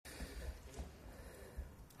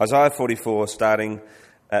Isaiah 44, starting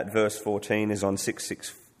at verse 14, is on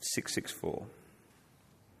 664.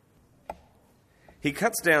 He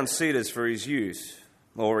cuts down cedars for his use,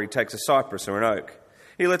 or he takes a cypress or an oak.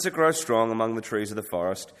 He lets it grow strong among the trees of the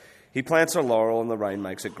forest. He plants a laurel and the rain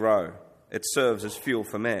makes it grow. It serves as fuel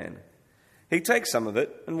for man. He takes some of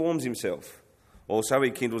it and warms himself. Also he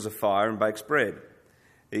kindles a fire and bakes bread.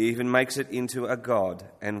 He even makes it into a god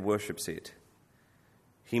and worships it.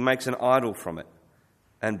 He makes an idol from it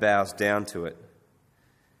and bows down to it.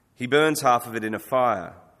 He burns half of it in a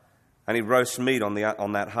fire, and he roasts meat on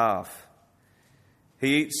that half.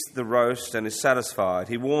 He eats the roast and is satisfied.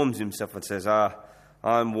 He warms himself and says,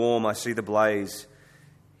 I'm warm, I see the blaze.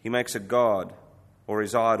 He makes a god or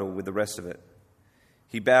his idol with the rest of it.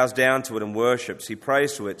 He bows down to it and worships. He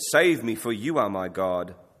prays to it, "Save me, for you are my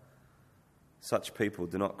God." Such people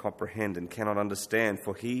do not comprehend and cannot understand,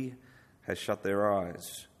 for he has shut their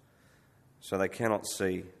eyes, so they cannot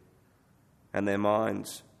see, and their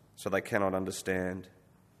minds, so they cannot understand.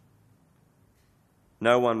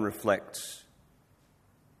 No one reflects.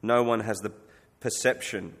 No one has the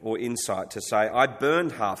perception or insight to say, "I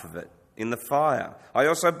burned half of it in the fire. I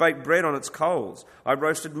also baked bread on its coals. I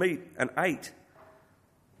roasted meat and ate.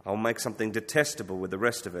 I'll make something detestable with the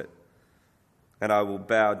rest of it, and I will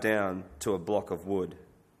bow down to a block of wood."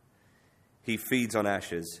 He feeds on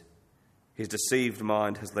ashes. His deceived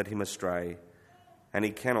mind has led him astray, and he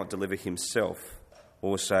cannot deliver himself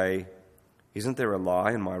or say, "Isn't there a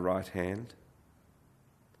lie in my right hand?"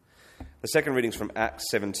 The second reading is from Acts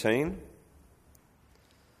 17,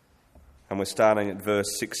 and we're starting at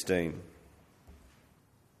verse 16.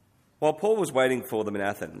 While Paul was waiting for them in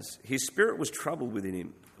Athens, his spirit was troubled within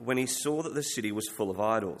him when he saw that the city was full of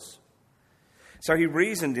idols. So he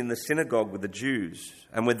reasoned in the synagogue with the Jews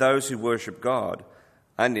and with those who worship God,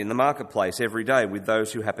 and in the marketplace every day with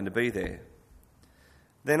those who happened to be there.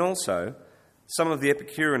 Then also some of the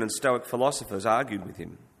Epicurean and Stoic philosophers argued with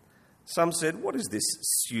him. Some said, "What is this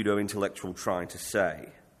pseudo-intellectual trying to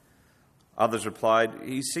say?" Others replied,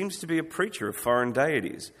 "He seems to be a preacher of foreign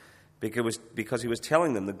deities, because he was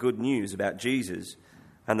telling them the good news about Jesus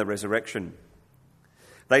and the resurrection."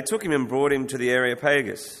 They took him and brought him to the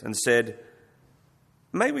Areopagus and said,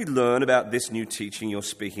 "May we learn about this new teaching you're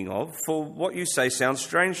speaking of? For what you say sounds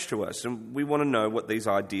strange to us, and we want to know what these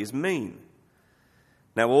ideas mean."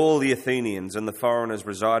 Now all the Athenians and the foreigners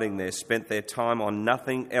residing there spent their time on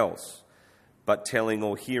nothing else but telling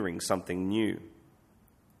or hearing something new.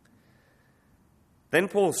 Then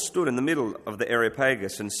Paul stood in the middle of the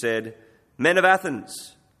Areopagus and said, "Men of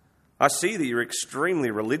Athens, I see that you're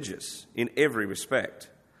extremely religious in every respect.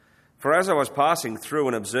 For as I was passing through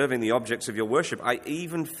and observing the objects of your worship, I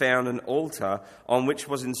even found an altar on which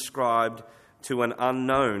was inscribed, 'To an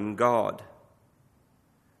unknown God.'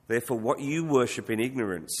 Therefore, what you worship in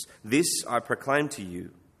ignorance, this I proclaim to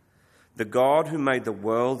you. The God who made the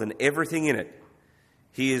world and everything in it,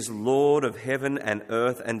 he is Lord of heaven and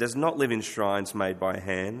earth and does not live in shrines made by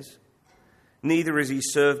hands. Neither is he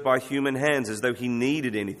served by human hands as though he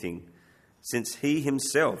needed anything, since he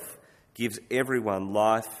himself gives everyone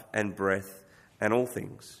life and breath and all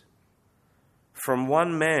things. From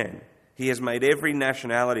one man he has made every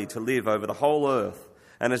nationality to live over the whole earth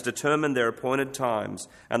and has determined their appointed times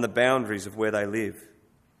and the boundaries of where they live.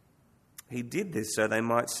 He did this so they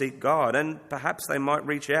might seek God, and perhaps they might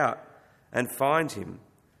reach out and find him,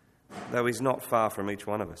 though he's not far from each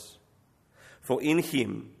one of us. For in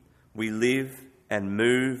him we live and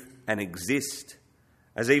move and exist,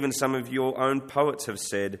 as even some of your own poets have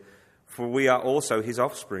said, for we are also his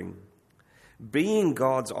offspring. Being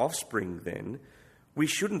God's offspring, then, we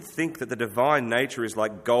shouldn't think that the divine nature is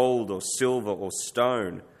like gold or silver or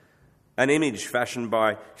stone, an image fashioned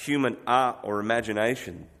by human art or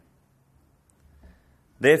imagination.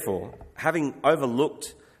 Therefore, having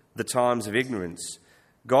overlooked the times of ignorance,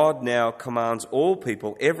 God now commands all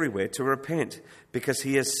people everywhere to repent, because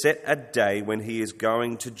he has set a day when he is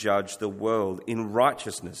going to judge the world in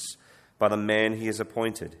righteousness by the man he has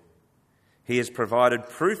appointed. He has provided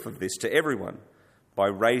proof of this to everyone by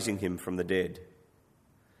raising him from the dead.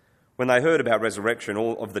 When they heard about resurrection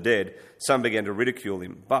of the dead, some began to ridicule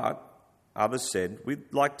him, but others said,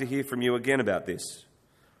 "We'd like to hear from you again about this."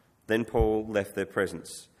 Then Paul left their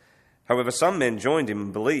presence. However, some men joined him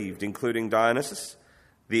and believed, including Dionysius,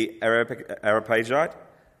 the Areopagite,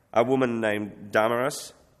 a woman named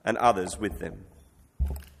Damaris, and others with them.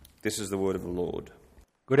 This is the word of the Lord.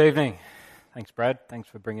 Good evening. Thanks, Brad. Thanks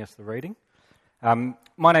for bringing us the reading.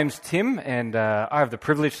 My name's Tim, and I have the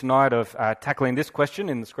privilege tonight of tackling this question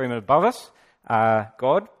in the screen above us.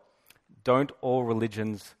 God, don't all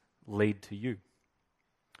religions lead to you?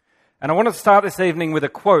 And I want to start this evening with a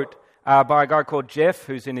quote by a guy called Jeff,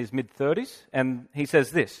 who's in his mid-30s, and he says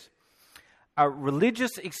this: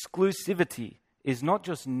 religious exclusivity is not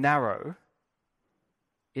just narrow,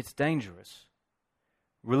 it's dangerous.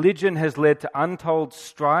 Religion has led to untold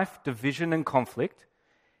strife, division, and conflict.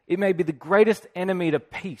 It may be the greatest enemy to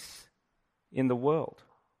peace in the world.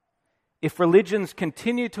 If religions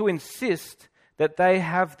continue to insist that they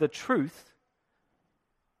have the truth,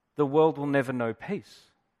 the world will never know peace.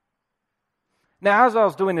 Now, as I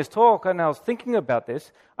was doing this talk and I was thinking about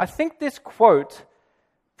this, I think this quote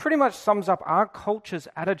pretty much sums up our culture's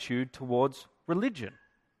attitude towards religion.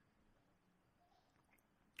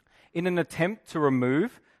 In an attempt to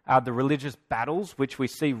remove the religious battles which we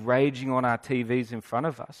see raging on our TVs in front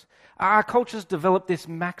of us, our culture's developed this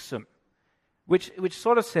maxim, which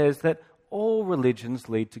sort of says that all religions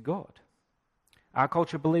lead to God. Our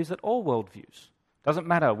culture believes that all worldviews, doesn't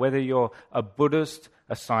matter whether you're a Buddhist,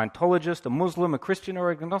 a Scientologist, a Muslim, a Christian,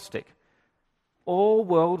 or agnostic, all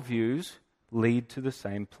worldviews lead to the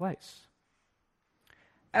same place.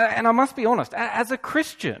 And I must be honest, as a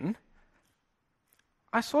Christian,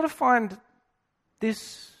 I sort of find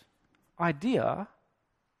this idea,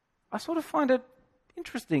 I sort of find it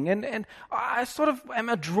interesting, and I sort of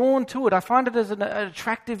am drawn to it. I find it as an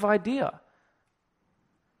attractive idea.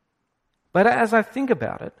 But as I think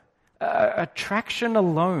about it, attraction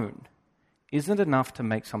alone isn't enough to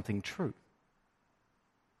make something true.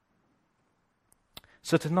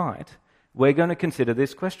 So tonight, we're going to consider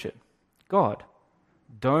this question: God,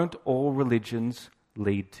 don't all religions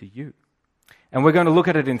lead to you? And we're going to look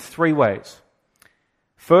at it in three ways.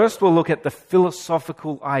 First, we'll look at the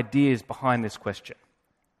philosophical ideas behind this question.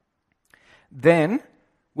 Then,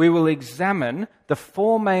 we will examine the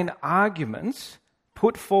four main arguments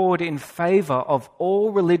put forward in favor of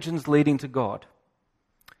all religions leading to God.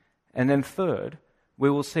 And then third, we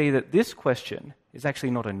will see that this question is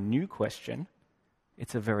actually not a new question,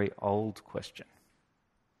 it's a very old question.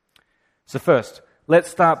 So first, let's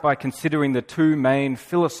start by considering the two main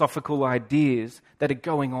philosophical ideas that are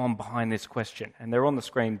going on behind this question, and they're on the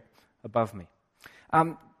screen above me.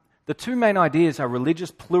 The two main ideas are religious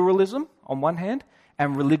pluralism on one hand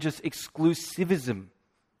and religious exclusivism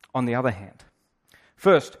on the other hand.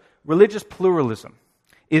 First, religious pluralism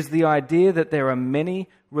is the idea that there are many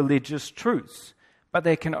religious truths, but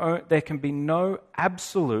there can be no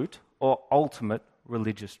absolute or ultimate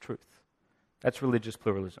religious truth. That's religious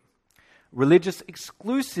pluralism. Religious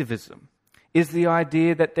exclusivism is the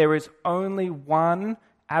idea that there is only one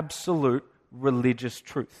absolute religious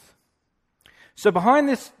truth. So behind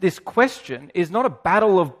this question is not a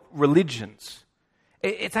battle of religions.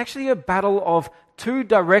 It's actually a battle of two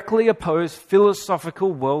directly opposed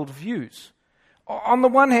philosophical worldviews. On the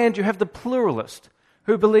one hand, you have the pluralist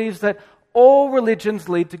who believes that all religions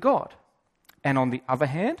lead to God. And on the other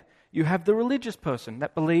hand, you have the religious person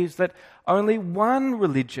that believes that only one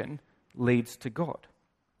religion leads to God.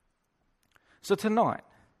 So tonight,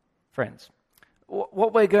 friends,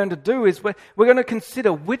 what we're going to do is we're going to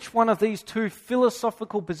consider which one of these two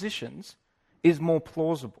philosophical positions is more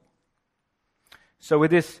plausible. So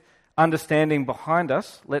with this understanding behind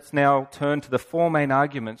us, let's now turn to the four main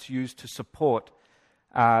arguments used to support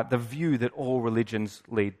the view that all religions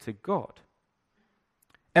lead to God.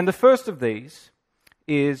 And the first of these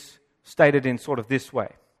is stated in sort of this way.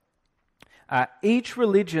 Each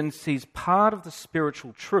religion sees part of the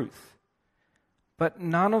spiritual truth, but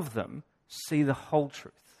none of them see the whole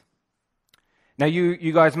truth. Now,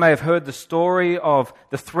 you guys may have heard the story of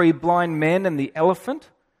the three blind men and the elephant.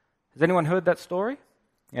 Has anyone heard that story?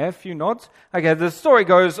 Yeah, a few nods. Okay, the story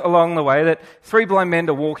goes along the way that three blind men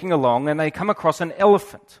are walking along and they come across an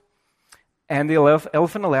elephant. And the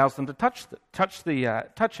elephant allows them to touch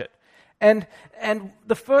it. And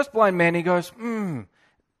the first blind man, he goes,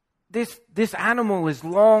 this animal is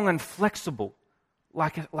long and flexible,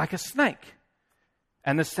 like a snake.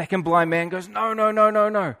 And the second blind man goes,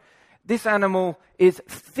 no. This animal is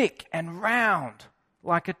thick and round,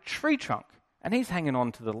 like a tree trunk. And he's hanging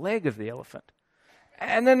on to the leg of the elephant.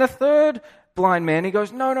 And then the third blind man, he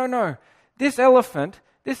goes, no. This elephant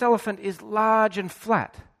is large and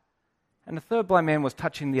flat. And the third blind man was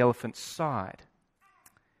touching the elephant's side.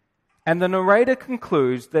 And the narrator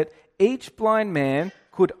concludes that each blind man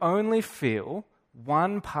could only feel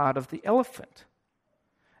one part of the elephant.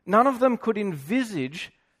 None of them could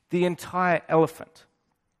envisage the entire elephant.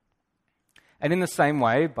 And in the same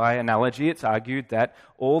way, by analogy, it's argued that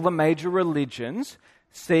all the major religions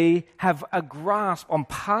have a grasp on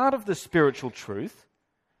part of the spiritual truth,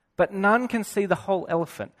 but none can see the whole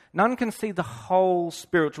elephant. None can see the whole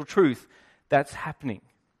spiritual truth that's happening.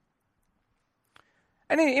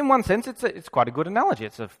 And in one sense, it's quite a good analogy.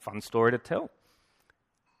 It's a fun story to tell.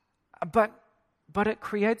 But it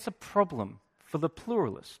creates a problem for the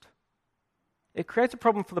pluralist. It creates a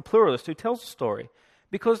problem for the pluralist who tells the story,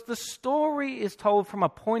 because the story is told from a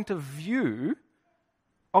point of view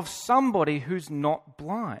of somebody who's not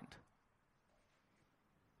blind.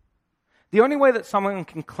 The only way that someone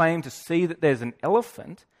can claim to see that there's an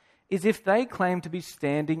elephant is if they claim to be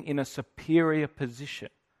standing in a superior position,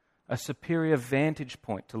 a superior vantage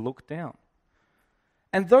point to look down.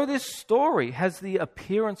 And though this story has the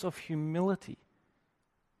appearance of humility,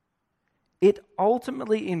 it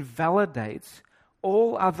ultimately invalidates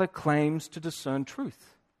all other claims to discern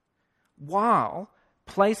truth, while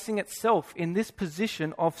placing itself in this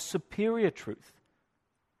position of superior truth,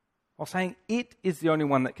 while saying it is the only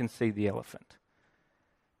one that can see the elephant.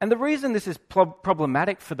 And the reason this is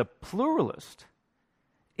problematic for the pluralist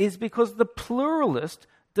is because the pluralist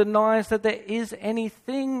denies that there is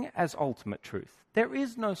anything as ultimate truth. There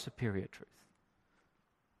is no superior truth.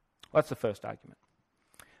 Well, that's the first argument.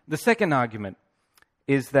 The second argument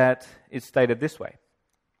is that it's stated this way.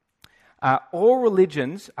 All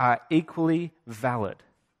religions are equally valid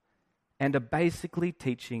and are basically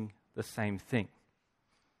teaching the same thing.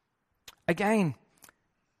 Again,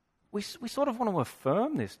 we sort of want to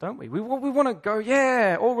affirm this, don't we? We want to go,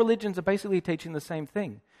 yeah, all religions are basically teaching the same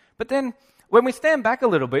thing. But then, when we stand back a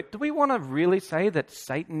little bit, do we want to really say that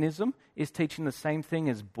Satanism is teaching the same thing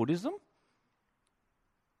as Buddhism?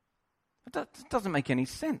 It doesn't make any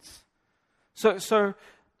sense. So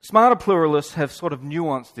smarter pluralists have sort of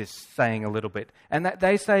nuanced this saying a little bit, and that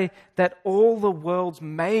they say that all the world's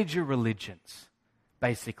major religions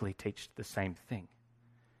basically teach the same thing.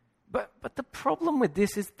 But the problem with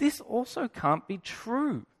this is this also can't be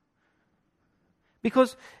true.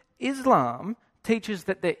 Because Islam teaches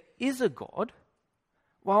that there is a God,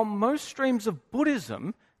 while most streams of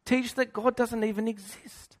Buddhism teach that God doesn't even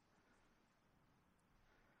exist.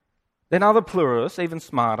 Then other pluralists, even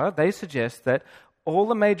smarter, they suggest that all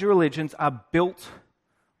the major religions are built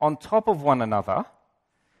on top of one another,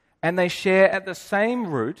 and they share at the same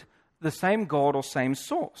root, the same God or same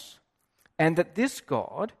source. And that this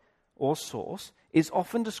God or source is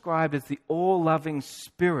often described as the all-loving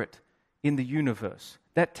spirit in the universe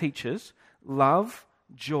that teaches love,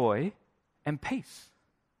 joy, and peace.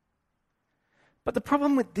 But the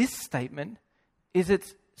problem with this statement is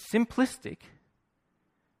it's simplistic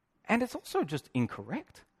and it's also just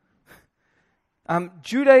incorrect.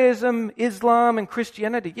 Judaism, Islam, and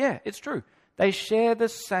Christianity, yeah, it's true. They share the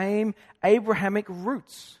same Abrahamic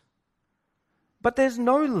roots. But there's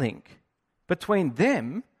no link between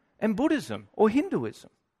them and Buddhism or Hinduism.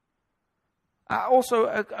 Also,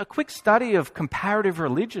 a quick study of comparative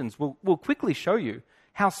religions will quickly show you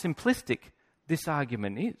how simplistic this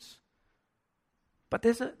argument is. But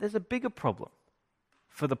there's a bigger problem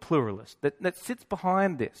for the pluralist that sits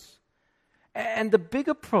behind this. And the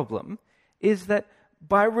bigger problem is that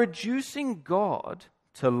by reducing God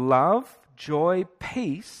to love, joy,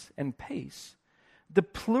 peace, the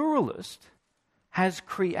pluralist has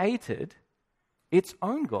created its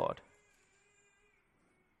own God.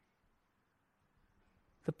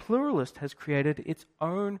 The pluralist has created its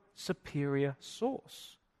own superior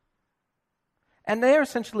source. And they are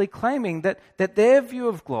essentially claiming that their view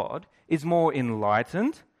of God is more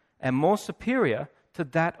enlightened and more superior to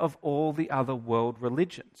that of all the other world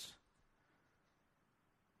religions.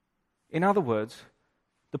 In other words,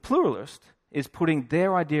 the pluralist is putting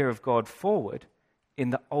their idea of God forward in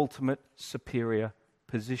the ultimate superior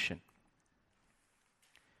position.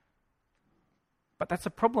 But that's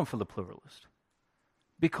a problem for the pluralist,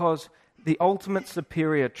 because the ultimate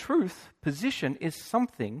superior truth position is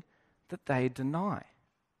something that they deny.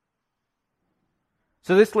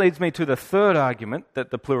 So this leads me to the third argument that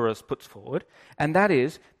the pluralist puts forward, and that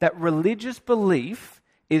is that religious belief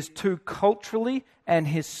is too culturally and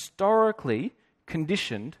historically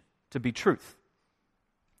conditioned to be truth.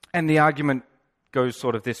 And the argument goes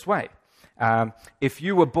sort of this way. If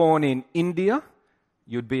you were born in India,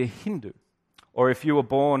 you'd be a Hindu. Or if you were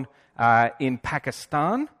born in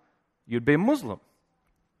Pakistan, you'd be a Muslim.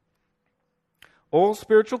 All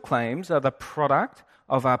spiritual claims are the product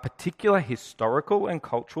of a particular historical and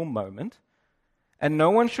cultural moment, and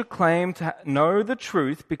no one should claim to know the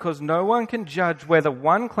truth because no one can judge whether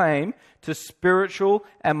one claim to spiritual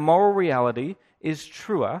and moral reality is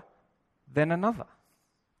truer than another.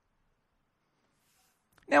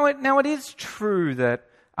 Now it is true that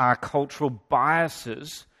our cultural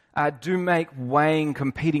biases do make weighing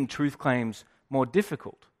competing truth claims more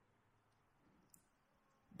difficult.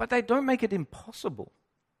 But they don't make it impossible.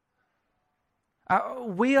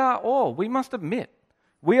 We must admit,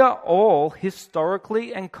 We are all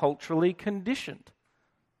historically and culturally conditioned.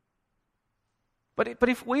 But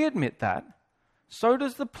if we admit that, so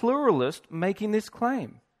does the pluralist making this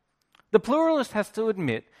claim. The pluralist has to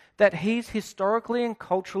admit that he's historically and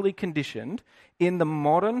culturally conditioned in the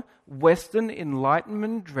modern, Western,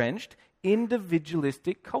 Enlightenment-drenched,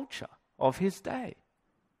 individualistic culture of his day.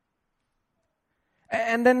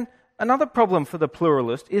 And then another problem for the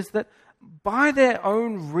pluralist is that by their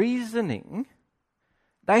own reasoning,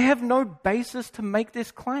 they have no basis to make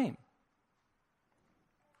this claim.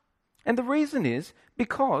 And the reason is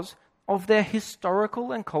because of their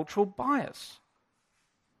historical and cultural bias.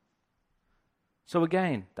 So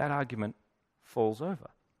again, that argument falls over.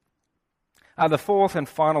 The fourth and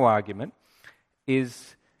final argument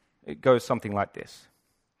it goes something like this.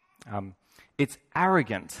 It's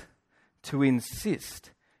arrogant to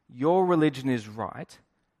insist your religion is right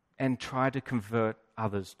and try to convert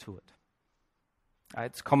others to it.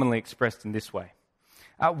 It's commonly expressed in this way.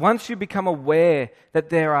 Once you become aware that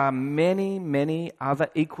there are many, many other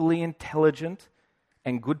equally intelligent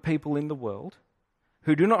and good people in the world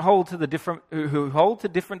who do not hold to who hold to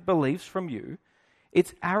different beliefs from you,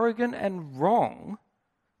 it's arrogant and wrong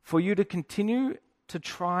for you to continue to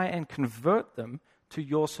try and convert them to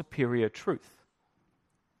your superior truth.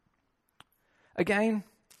 Again,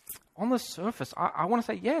 on the surface, I want to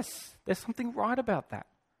say, yes, there's something right about that.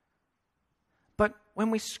 But when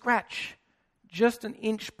we scratch just an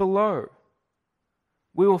inch below,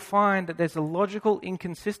 we will find that there's a logical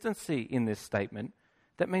inconsistency in this statement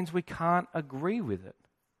that means we can't agree with it.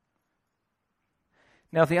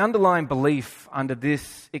 Now, the underlying belief under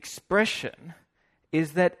this expression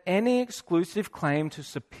is that any exclusive claim to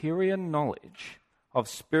superior knowledge of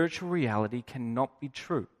spiritual reality cannot be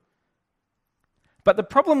true. But the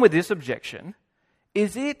problem with this objection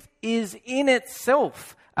is it is in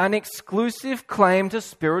itself an exclusive claim to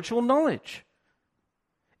spiritual knowledge.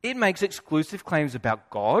 It makes exclusive claims about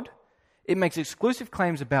God, it makes exclusive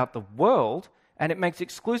claims about the world, and it makes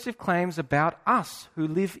exclusive claims about us who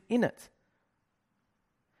live in it.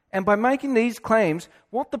 And by making these claims,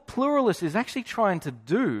 what the pluralist is actually trying to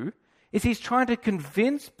do is he's trying to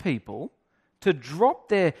convince people to drop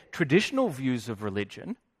their traditional views of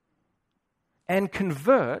religion and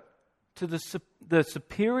convert to the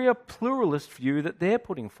superior pluralist view that they're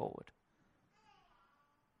putting forward.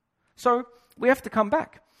 So we have to come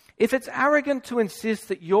back. If it's arrogant to insist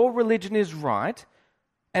that your religion is right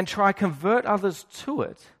and try convert others to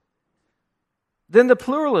it, then the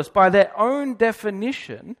pluralist, by their own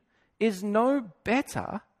definition, is no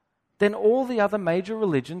better than all the other major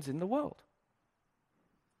religions in the world.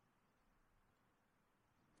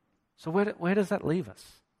 So where does that leave us?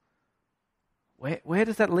 Where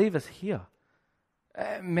does that leave us here?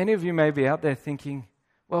 Many of you may be out there thinking,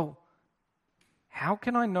 well, how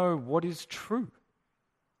can I know what is true?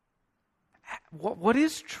 What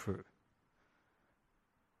is true?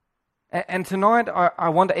 And tonight I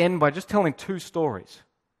want to end by just telling two stories.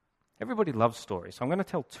 Everybody loves stories, so I'm going to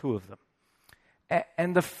tell two of them.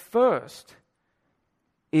 And the first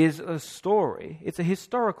is a story. It's a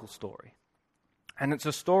historical story. And it's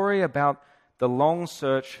a story about the long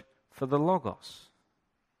search for the Logos.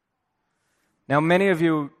 Now, many of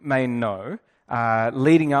you may know,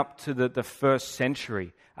 leading up to the first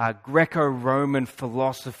century, Greco-Roman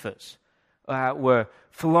philosophers were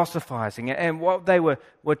philosophizing. And what they were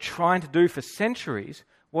trying to do for centuries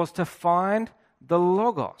was to find the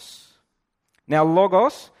Logos. Now,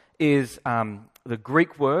 Logos is the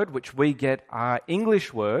Greek word which we get our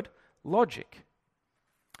English word, logic.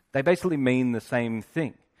 They basically mean the same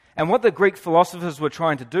thing. And what the Greek philosophers were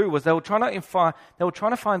trying to do was they were trying to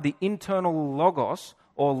find the internal logos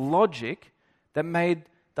or logic that made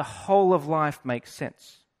the whole of life make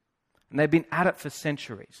sense. And they've been at it for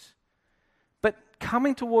centuries. But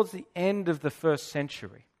coming towards the end of the first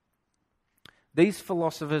century, these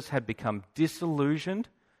philosophers had become disillusioned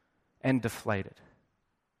and deflated.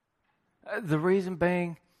 The reason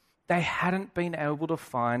being, they hadn't been able to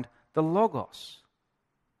find the Logos.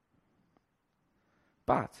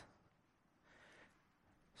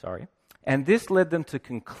 And this led them to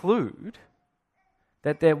conclude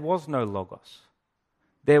that there was no Logos.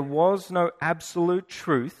 There was no absolute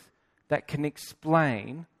truth that can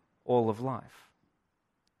explain all of life.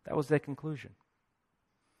 That was their conclusion.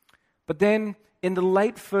 But then, in the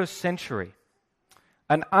late first century,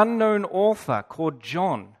 an unknown author called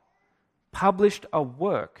John published a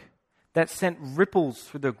work that sent ripples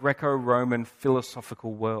through the Greco-Roman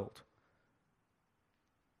philosophical world.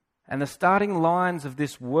 And the starting lines of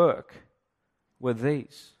this work were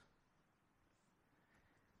these.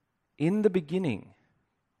 In the beginning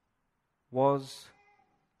was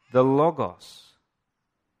the Logos.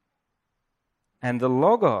 And the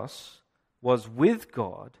Logos was with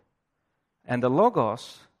God, and the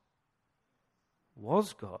Logos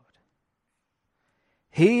was God.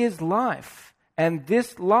 He is life, and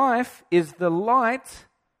this life is the light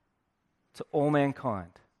to all mankind.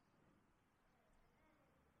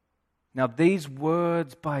 Now, these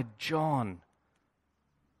words by John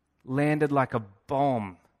landed like a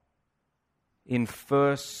bomb in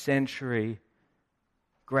first century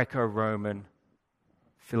Greco-Roman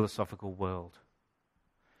philosophical world.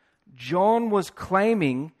 John was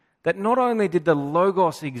claiming that not only did the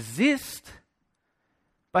Logos exist,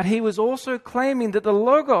 but he was also claiming that the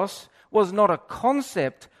Logos was not a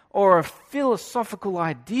concept or a philosophical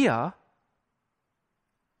idea.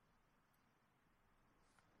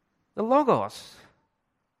 The Logos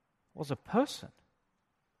was a person.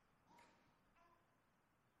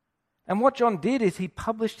 And what John did is he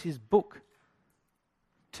published his book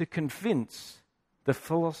to convince the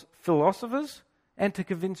philosophers and to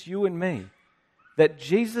convince you and me that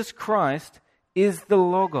Jesus Christ is the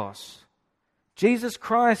Logos. Jesus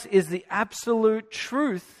Christ is the absolute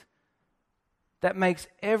truth that makes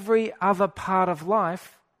every other part of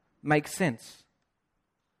life make sense.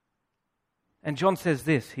 And John says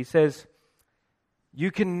this, he says,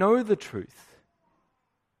 you can know the truth,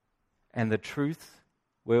 and the truth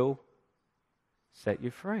will set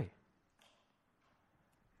you free.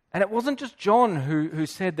 And it wasn't just John who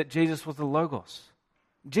said that Jesus was the Logos.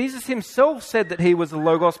 Jesus himself said that he was the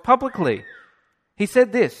Logos publicly. He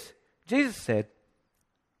said this, Jesus said,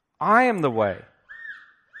 I am the way,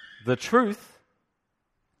 the truth,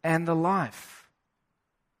 and the life.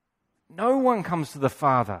 No one comes to the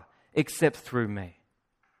Father except through me.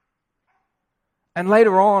 And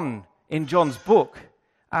later on in John's book,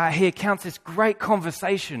 he accounts this great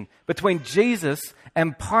conversation between Jesus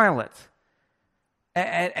and Pilate.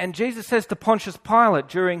 And Jesus says to Pontius Pilate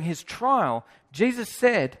during his trial, Jesus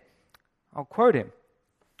said, I'll quote him,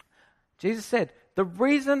 Jesus said, the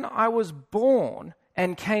reason I was born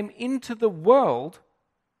and came into the world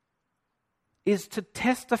is to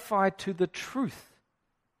testify to the truth.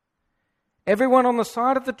 Everyone on the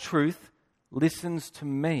side of the truth listens to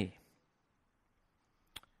me.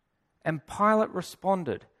 And Pilate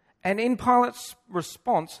responded. And in Pilate's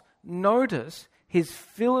response, notice his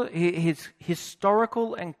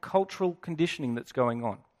historical and cultural conditioning that's going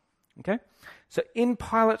on. Okay? So in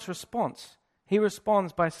Pilate's response, he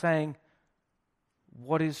responds by saying,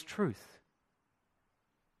 what is truth?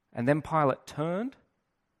 And then Pilate turned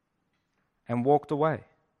and walked away.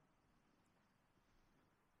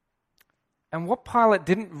 And what Pilate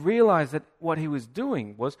didn't realize that what he was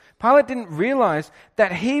doing was, Pilate didn't realize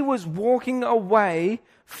that he was walking away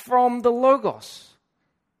from the Logos.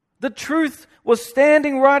 The truth was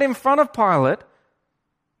standing right in front of Pilate.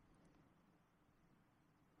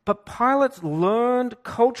 But Pilate's learned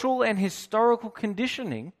cultural and historical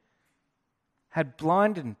conditioning had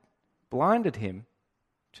blinded him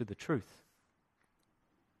to the truth.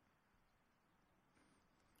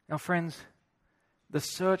 Now, friends, the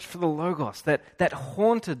search for the Logos that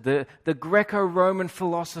haunted the Greco-Roman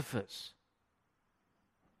philosophers,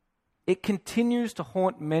 it continues to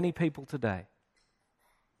haunt many people today.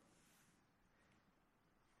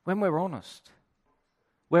 When we're honest,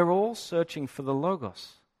 we're all searching for the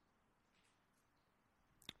Logos.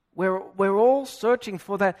 We're all searching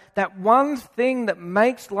for that one thing that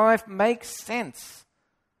makes life make sense.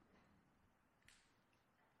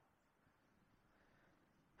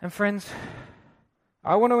 And friends,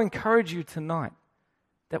 I want to encourage you tonight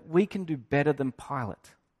that we can do better than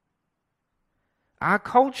Pilate. Our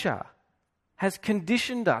culture has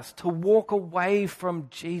conditioned us to walk away from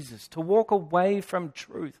Jesus, to walk away from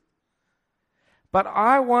truth. But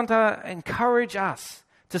I want to encourage us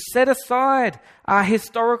to set aside our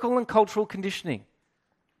historical and cultural conditioning.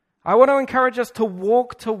 I want to encourage us to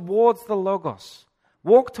walk towards the Logos,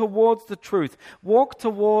 walk towards the truth, walk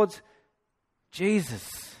towards Jesus.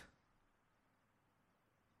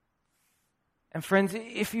 And friends,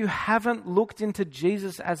 if you haven't looked into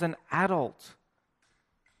Jesus as an adult,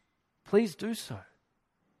 please do so.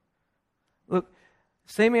 Look,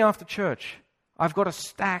 see me after church. I've got a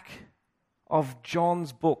stack of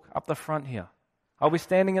John's book up the front here. I'll be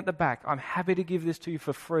standing at the back. I'm happy to give this to you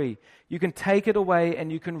for free. You can take it away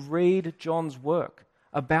and you can read John's work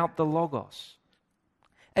about the Logos.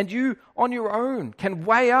 And you, on your own, can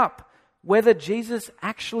weigh up whether Jesus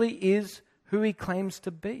actually is who he claims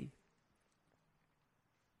to be.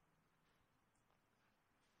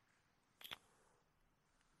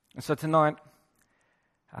 And so tonight,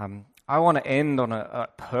 I want to end on a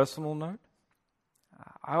personal note.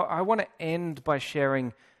 I want to end by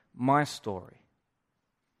sharing my story,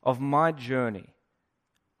 of my journey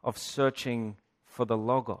of searching for the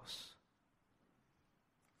Logos.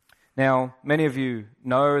 Now, many of you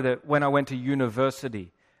know that when I went to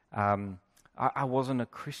university, I wasn't a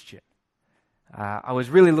Christian. I was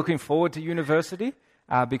really looking forward to university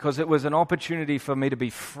because it was an opportunity for me to be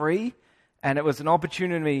free, and it was an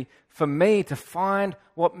opportunity for me to find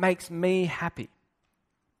what makes me happy.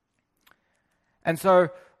 And so,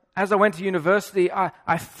 as I went to university,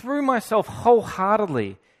 I threw myself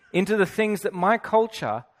wholeheartedly into the things that my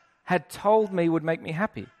culture had told me would make me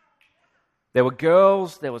happy. There were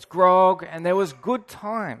girls, there was grog, and there was good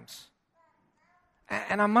times.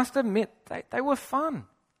 And I must admit, they were fun.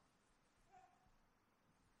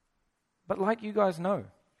 But like you guys know,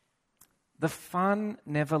 the fun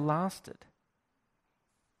never lasted.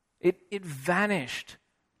 It vanished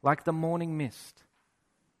like the morning mist.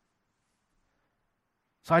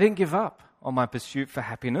 So I didn't give up on my pursuit for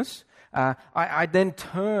happiness. I then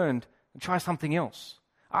turned and tried something else.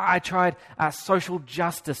 I tried social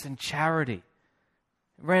justice and charity.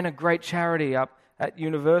 Ran a great charity up at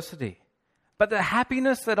university. But the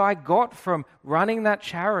happiness that I got from running that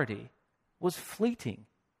charity was fleeting.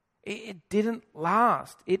 It didn't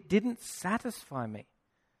last. It didn't satisfy me.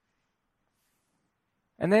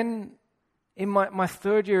 And then in my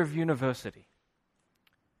third year of university,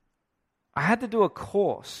 I had to do a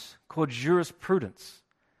course called jurisprudence,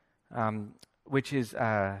 which is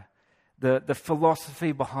the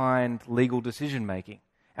philosophy behind legal decision making.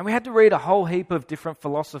 And we had to read a whole heap of different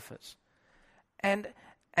philosophers. And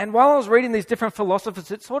while I was reading these different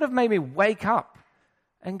philosophers, it sort of made me wake up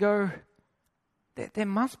and go, there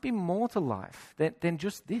must be more to life than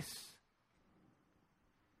just this.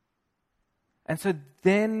 And so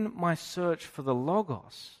then my search for the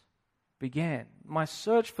Logos began. My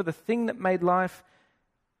search for the thing that made life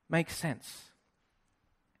make sense.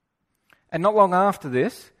 And not long after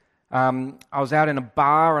this, I was out in a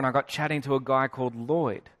bar and I got chatting to a guy called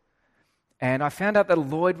Lloyd. And I found out that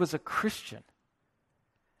Lloyd was a Christian.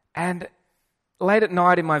 And late at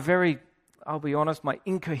night in my I'll be honest, my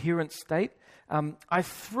incoherent state, I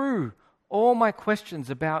threw all my questions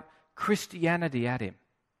about Christianity at him.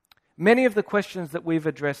 Many of the questions that we've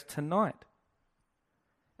addressed tonight.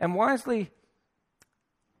 And wisely,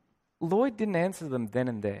 Lloyd didn't answer them then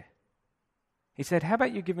and there. He said, how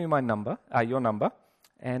about you give me your number,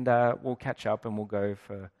 and we'll catch up and we'll go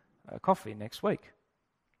for a coffee next week.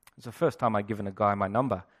 It's the first time I'd given a guy my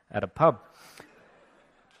number at a pub.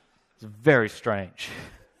 It's very strange.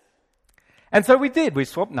 And so we did. We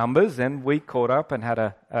swapped numbers and we caught up and had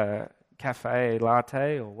a cafe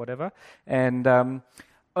latte or whatever. And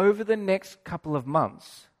over the next couple of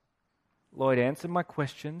months, Lloyd answered my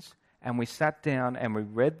questions and we sat down and we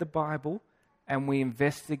read the Bible and we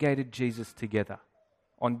investigated Jesus together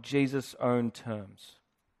on Jesus' own terms.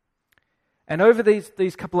 And over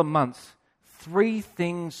these couple of months, 3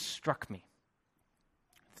 things struck me.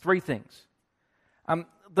 3 things.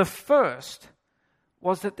 The first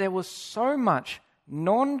was that there was so much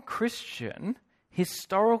non-Christian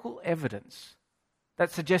historical evidence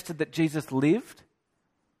that suggested that Jesus lived,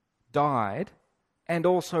 died, and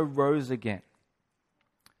also rose again.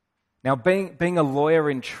 Now, being a lawyer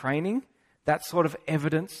in training, that sort of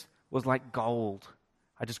evidence was like gold.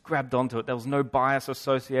 I just grabbed onto it. There was no bias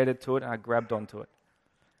associated to it, and I grabbed onto it.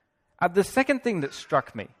 The second thing that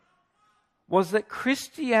struck me was that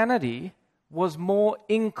Christianity was more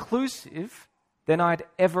inclusive than I'd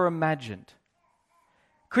ever imagined.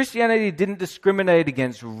 Christianity didn't discriminate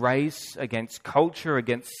against race, against culture,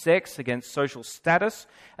 against sex, against social status,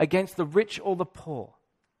 against the rich or the poor.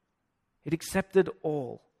 It accepted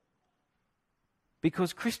all.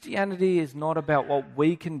 Because Christianity is not about what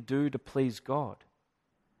we can do to please God,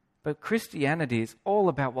 but Christianity is all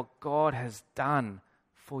about what God has done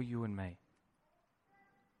for you and me.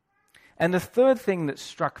 And the third thing that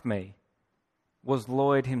struck me was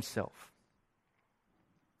Lloyd himself.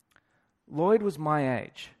 Lloyd was my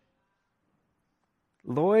age.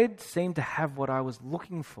 Lloyd seemed to have what I was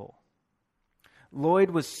looking for.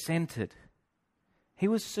 Lloyd was centered. He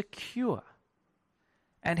was secure.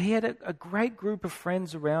 And he had a great group of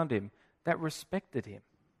friends around him that respected him.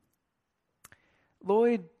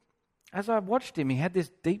 Lloyd, as I watched him, he had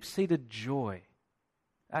this deep-seated joy,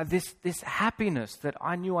 this happiness that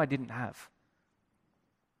I knew I didn't have.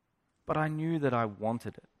 But I knew that I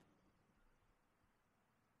wanted it.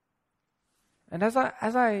 And as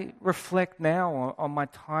I reflect now on my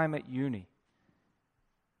time at uni,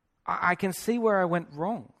 I can see where I went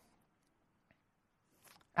wrong.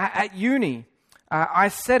 At uni, I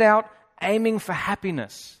set out aiming for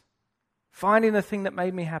happiness, finding the thing that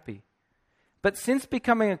made me happy. But since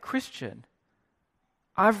becoming a Christian,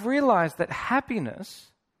 I've realized that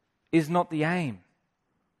happiness is not the aim.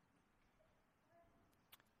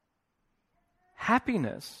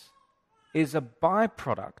 Happiness is a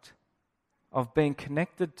byproduct of being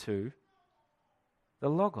connected to the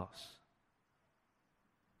Logos.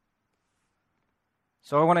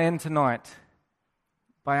 So I want to end tonight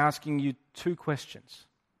by asking you two questions.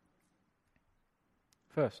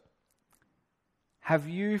 First, have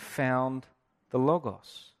you found the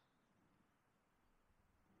Logos?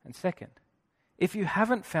 And second, if you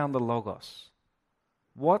haven't found the Logos,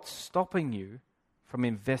 what's stopping you from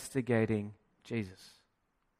investigating Jesus?